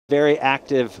Very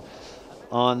active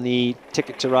on the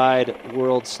Ticket to Ride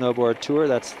World Snowboard Tour.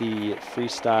 That's the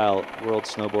Freestyle World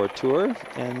Snowboard Tour,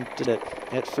 and did it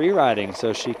at freeriding.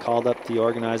 So she called up the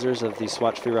organizers of the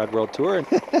Swatch Freeride World Tour,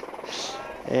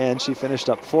 and she finished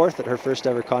up 4th at her first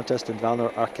ever contest in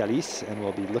Valnor-Arcalis, and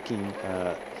will be looking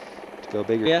to go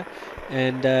bigger. Yeah,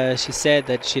 and she said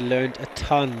that she learned a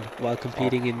ton while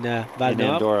competing in Valnor. In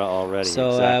Andorra already. So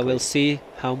exactly. We'll see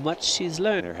how much she's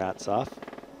learned. Her hats off.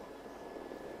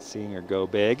 Seeing her go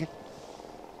big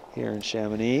here in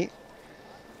Chamonix.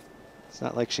 It's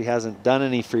not like she hasn't done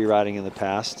any free riding in the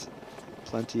past.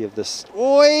 Plenty of this.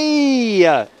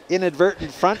 Oi!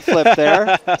 Inadvertent front flip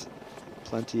there.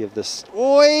 Plenty of this.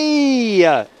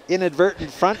 Oi!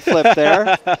 Inadvertent front flip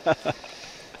there.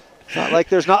 It's not like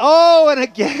there's not. Oh, and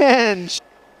again.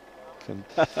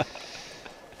 It's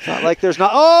not like there's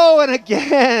not. Oh, and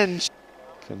again.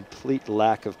 Complete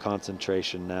lack of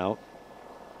concentration now.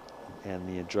 And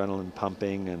the adrenaline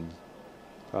pumping, and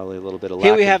probably a little bit of lack.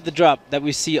 Here we have the drop that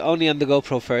we see only on the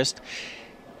GoPro first.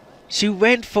 She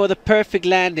went for the perfect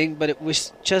landing, but it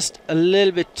was just a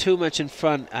little bit too much in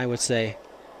front, I would say.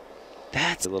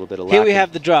 That's a little bit of Here we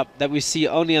have the drop that we see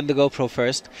only on the GoPro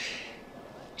first.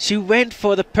 She went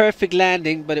for the perfect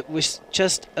landing, but it was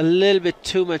just a little bit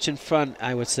too much in front,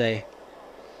 I would say.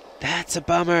 That's a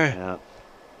bummer. Yeah.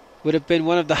 Would have been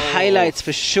one of the highlights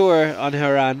for sure on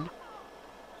her run.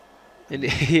 And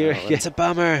here, it's a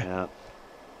bummer. Yeah.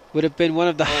 Would have been one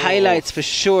of the highlights for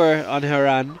sure on her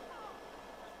run.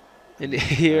 And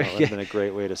here, that would have been a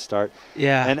great way to start.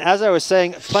 Yeah. And as I was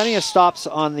saying, plenty of stops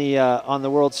on the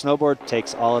World Snowboard.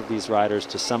 Takes all of these riders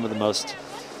to some of the most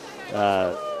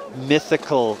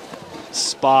mythical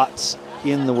spots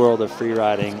in the world of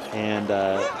freeriding, and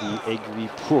the Aiguille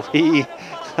Pourrie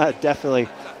definitely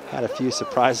had a few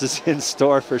surprises in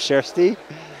store for Kjersti.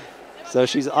 So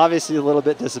she's obviously a little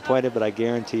bit disappointed, but I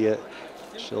guarantee you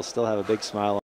she'll still have a big smile on